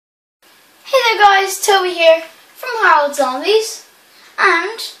Hey guys, Toby here from Haroldzombies,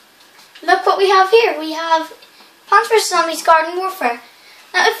 and look what we have here. We have Plants vs Zombies Garden Warfare.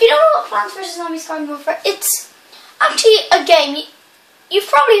 Now, if you don't know what Plants vs Zombies Garden Warfare, it's actually a game. You've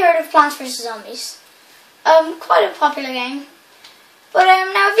probably heard of Plants vs Zombies. Quite a popular game. But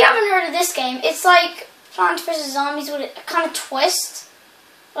now, if you haven't heard of this game, it's like Plants vs Zombies with a kind of twist,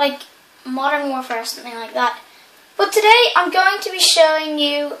 like Modern Warfare or something like that. But today, I'm going to be showing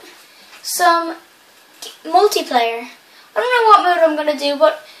you some multiplayer. I don't know what mode I'm going to do,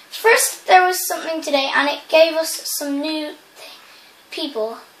 but first there was something today and it gave us some new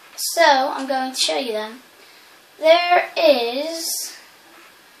people. So I'm going to show you them. There is...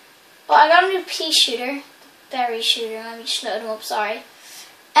 Well, I got a new pea shooter. Berry shooter. Let me just load him up, sorry.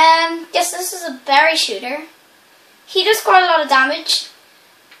 Yes, this is a berry shooter. He does quite a lot of damage.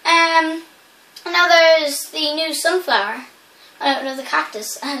 And now there's the new sunflower. I don't know, the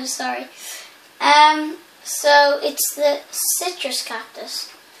cactus. I'm sorry. So it's the citrus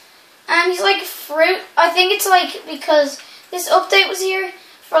cactus. And he's like a fruit. I think it's like because this update was here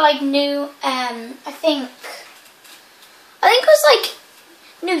for like new, I think it was like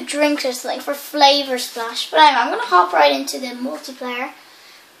new drinks or something for Flavor Splash. But anyway, I'm gonna hop right into the multiplayer.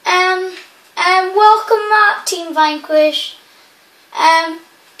 Welcome Team Vanquish.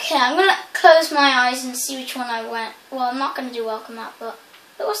 Okay, I'm going to close my eyes and see which one I went. Well, I'm not going to do Welcome Map, but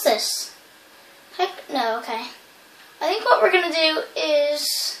what's this? Heck, no, okay. I think what we're going to do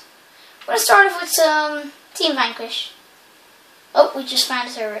is... I'm going to start off with some Team Vanquish. Oh, we just found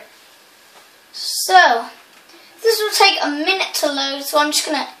a server. So, this will take a minute to load, so I'm just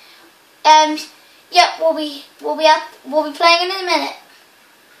going to... yeah, we'll be playing in a minute.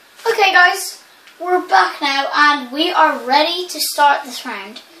 Okay, guys, we're back now, and we are ready to start this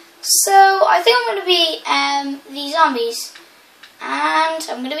round. So, I think I'm going to be the zombies, and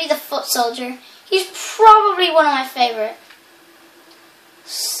I'm going to be the foot soldier. He's probably one of my favourite.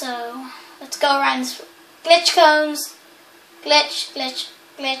 So, let's go around this. Glitch cones. Glitch, glitch,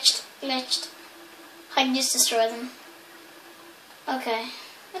 glitched, glitched. I can just destroy them. Okay,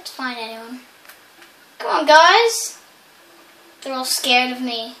 let's find anyone. Come on, guys. They're all scared of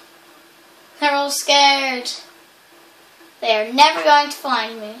me. They're all scared. They are never going to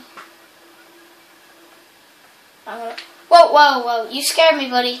find me. Whoa, whoa, whoa. You scared me,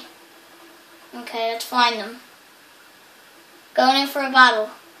 buddy. Okay, let's find them. Going in for a battle.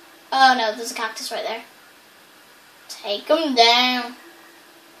 Oh no, there's a cactus right there. Take him down.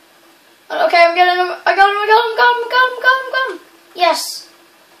 Okay, I'm getting him. I got him. Yes.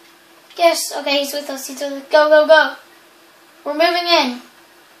 Yes, okay, he's with us. He's with us. Go, go, go. We're moving in.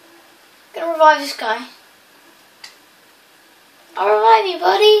 Gonna revive this guy. I'll revive you,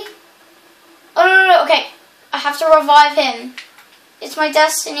 buddy. Oh, no, okay. I have to revive him. It's my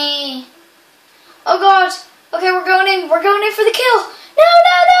destiny. Oh, God. Okay, we're going in. We're going in for the kill. No,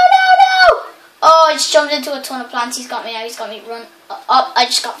 no, no, no, no. Oh, I just jumped into a ton of plants. He's got me now. He's got me. Run. Oh, I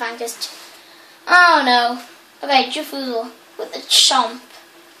just got vanquished. Oh, no. Okay, Jufoozle with the chomp.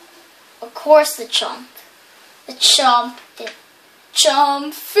 Of course, the chomp. The chomp.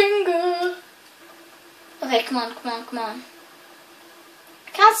 Chomp finger. Okay, come on, come on, come on. I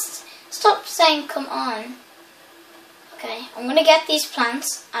can't stop saying come on. Okay, I'm gonna get these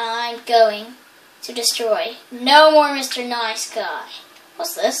plants and I'm going to destroy. No more Mr. Nice Guy.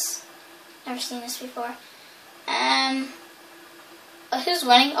 What's this? Never seen this before. Who's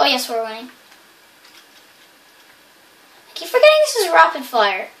winning? Oh yes, we're winning. I keep forgetting this is rapid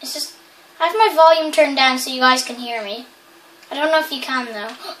fire. It's just, I have my volume turned down so you guys can hear me. I don't know if you can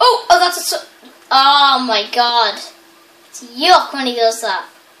though. Oh, that's a... Oh my god. It's yuck when he does that.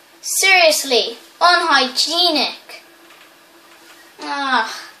 Seriously. Unhygienic.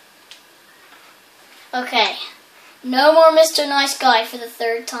 Ah. Okay. No more Mr. Nice Guy for the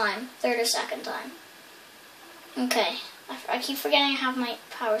third time. Third or second time. Okay. I keep forgetting I have my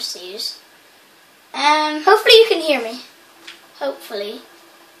powers to use. Hopefully you can hear me. Hopefully.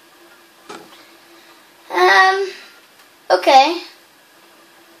 Okay.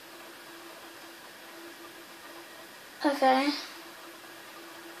 Okay.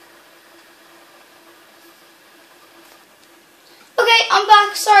 Okay, I'm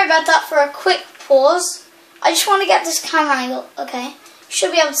back. Sorry about that for a quick pause. I just want to get this camera angle. Okay.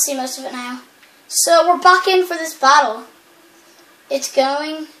 Should be able to see most of it now. So we're back in for this battle. It's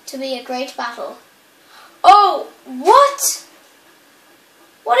going to be a great battle. Oh, what?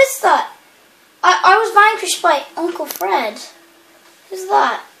 What is that? I was vanquished by Uncle Fred. Who's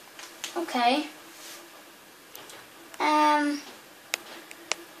that? Okay.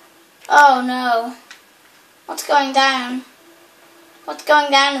 Oh no. What's going down? What's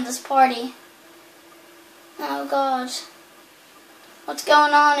going down in this party? Oh God. What's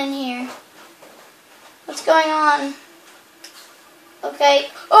going on in here? What's going on?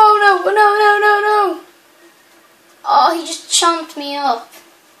 Okay. Oh no, no, no, no, no. Oh, he just chomped me up.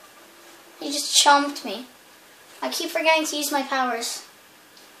 He just chomped me. I keep forgetting to use my powers.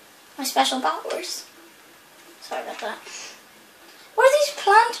 My special powers. Sorry about that. What are these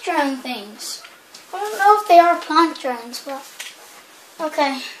plant drone things? I don't know if they are plant drones, but...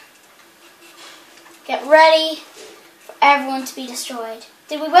 Okay. Get ready for everyone to be destroyed.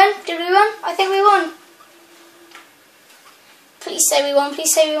 Did we win? Did we win? I think we won. Please say we won.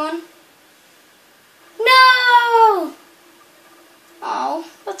 Please say we won. No! Oh,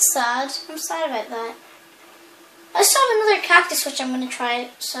 that's sad. I'm sad about that. I still have another cactus which I'm going to try,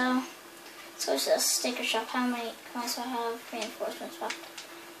 so let's go to the sticker shop. How many coins do I have? Reinforcements back.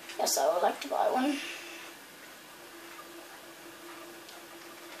 Yes, I would like to buy one.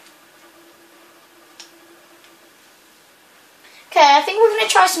 Okay, I think we're going to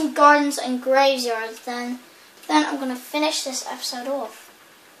try some gardens and graveyards then. Then I'm going to finish this episode off.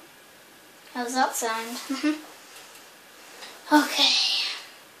 How does that sound? Okay.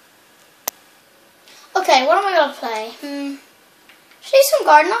 Okay, what am I going to play? Should I do some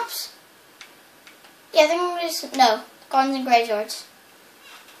garden ops? Yeah, I think I'm going to do some... No, gardens and graveyards.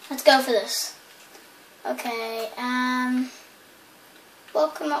 Let's go for this. Okay,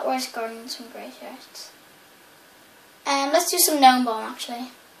 welcome at worst gardens and graveyards. Let's do some gnome bomb,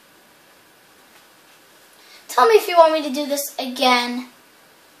 actually. Tell me if you want me to do this again.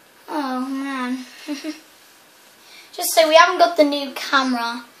 Oh, man. Just say we haven't got the new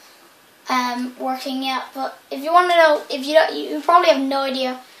camera working yet, but if you want to know, if you don't, you probably have no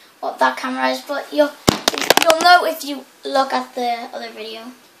idea what that camera is, but you'll know if you look at the other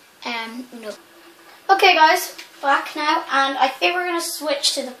video. No. Okay, guys, back now, and I think we're gonna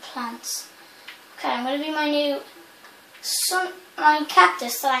switch to the plants. Okay, I'm gonna do my new my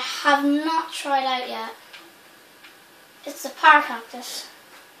cactus that I have not tried out yet. It's the power cactus.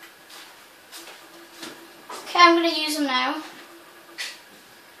 Okay, I'm gonna use them now.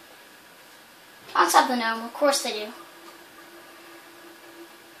 Plants have the gnome, of course they do.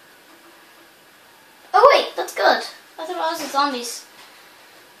 Oh wait, that's good. I thought it was the zombies.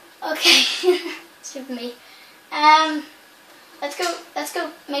 Okay, stupid me. Let's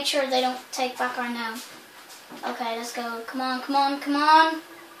go make sure they don't take back our gnome. Okay, let's go. Come on, come on, come on.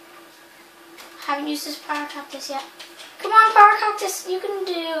 Haven't used this power cactus yet. Come on, power cactus, you can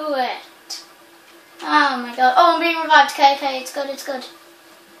do it. Oh my god. Oh, I'm being revived. Okay, okay, it's good, it's good.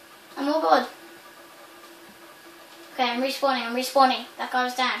 I'm all good. Okay, I'm respawning, I'm respawning. That got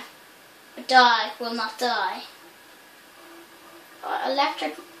us down. But die will not die.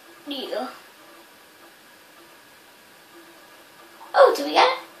 Electric needle. Oh, did we get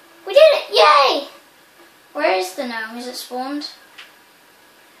it? We did it! Yay! Where is the gnome? Is it spawned?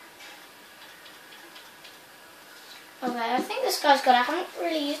 Okay, I think this guy's good. I haven't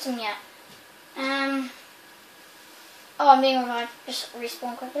really used him yet. Oh, I'm being revived. Just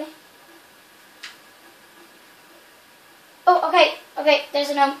respawn quickly. Oh, okay, okay, there's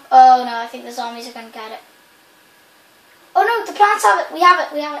a gnome. Oh no, I think the zombies are gonna get it. Oh no, the plants have it. We have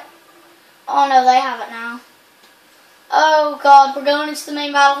it, we have it. Oh no, they have it now. Oh god, we're going into the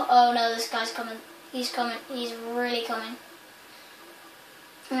main battle. Oh no, this guy's coming. He's coming. He's really coming.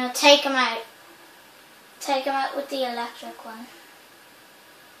 I'm gonna take him out. Take him out with the electric one.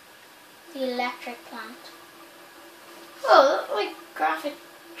 The electric plant. Oh, that's like graphic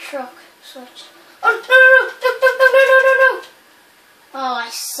truck switch. Oh no, no, no, no, no, no, no, no. Oh, I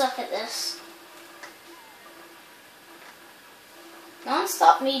suck at this. Don't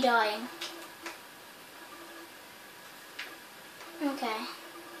stop me dying. Okay.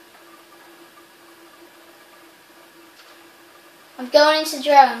 I'm going into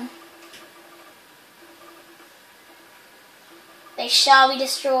drone. They shall be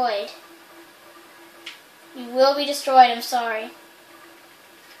destroyed. You will be destroyed, I'm sorry.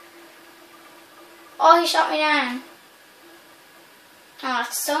 Oh, he shot me down. Oh,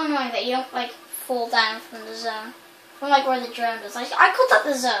 it's so annoying that you don't, like, fall down from the zone. From, like, where the drone is. Like, I called that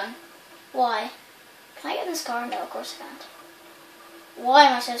the zone. Why? Can I get in this car? No, of course I can't. Why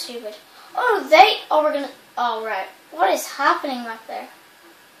am I so stupid? Oh, we're gonna... Oh, right. What is happening back there?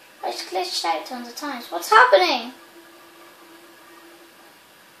 I just glitched out tons of times. What's happening?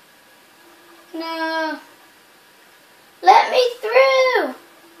 No. Let me through.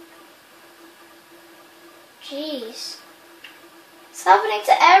 Jeez. It's happening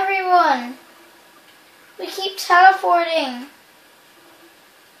to everyone. We keep teleporting.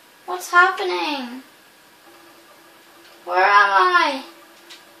 What's happening? Where am I?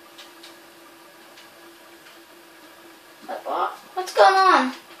 going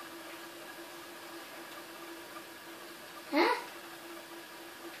on? Huh?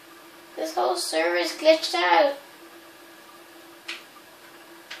 This whole server is glitched out.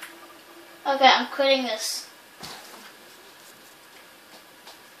 Okay, I'm quitting this.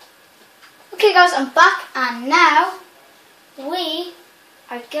 Okay guys, I'm back and now we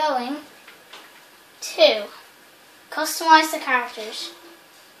are going to customize the characters.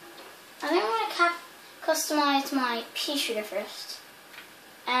 I think I'm going to customize my pea shooter first.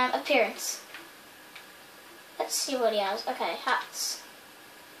 Appearance. Let's see what he has. Okay, hats.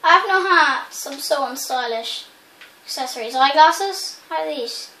 I have no hats. I'm so unstylish. Accessories. Eyeglasses? How are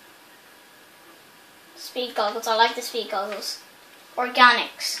these? Speed goggles. I like the speed goggles.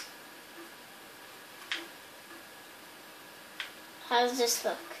 Organics. How does this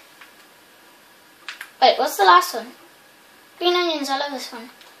look? Wait, what's the last one? Green onions. I love this one.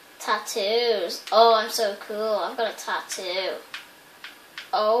 Tattoos. Oh, I'm so cool. I've got a tattoo.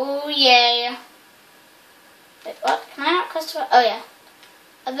 Oh, yeah. Wait, what? Can I not customize? Oh, yeah.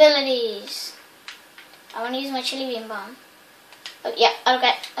 Abilities. I want to use my chili bean bomb. Oh, yeah.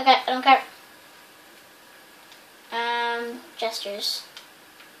 Okay. Okay. I don't care. Gestures.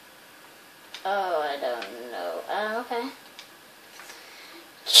 Oh, I don't know. Okay.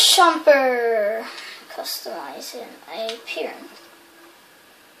 Chomper. Customizing appearance.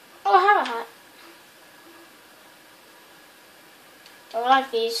 Oh, I have a hat. Oh, I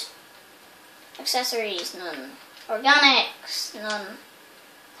like these. Accessories, none. Organics, none.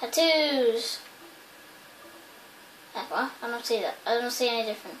 Tattoos. What? I don't see that. I don't see any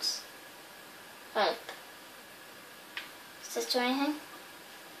difference. Right. Does this do anything?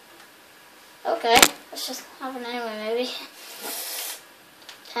 Okay. Let's just have it anyway, maybe.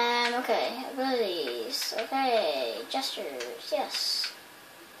 Okay. Abilities. Okay. Gestures. Yes.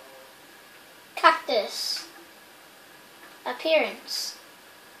 Cactus. Appearance.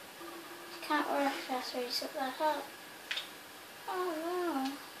 Can't wear accessories with that hat. Oh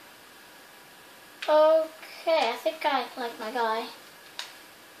no. Okay, I think I like my guy.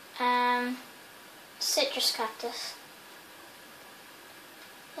 Citrus cactus.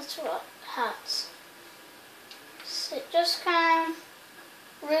 That's what? Hats. Citrus cam.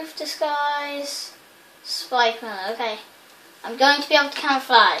 Roof disguise. Spike mode. Okay. I'm going to be able to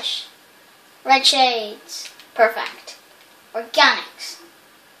camouflage. Red shades. Perfect. Organics.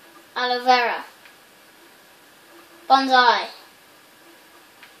 Aloe vera. Bonsai.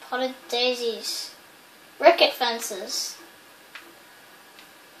 Potted daisies. Ricket fences.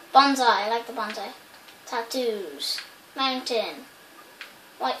 Bonsai. I like the bonsai. Tattoos. Mountain.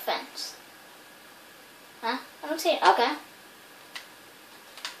 White fence. Huh? I don't see it. Okay.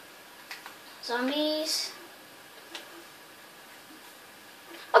 Zombies.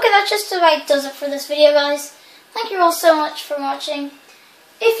 Okay, that just about does it for this video, guys. Thank you all so much for watching.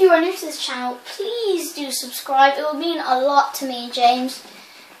 If you are new to this channel, please do subscribe. It will mean a lot to me and James.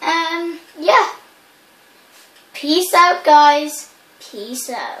 Yeah. Peace out, guys. Peace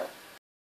out.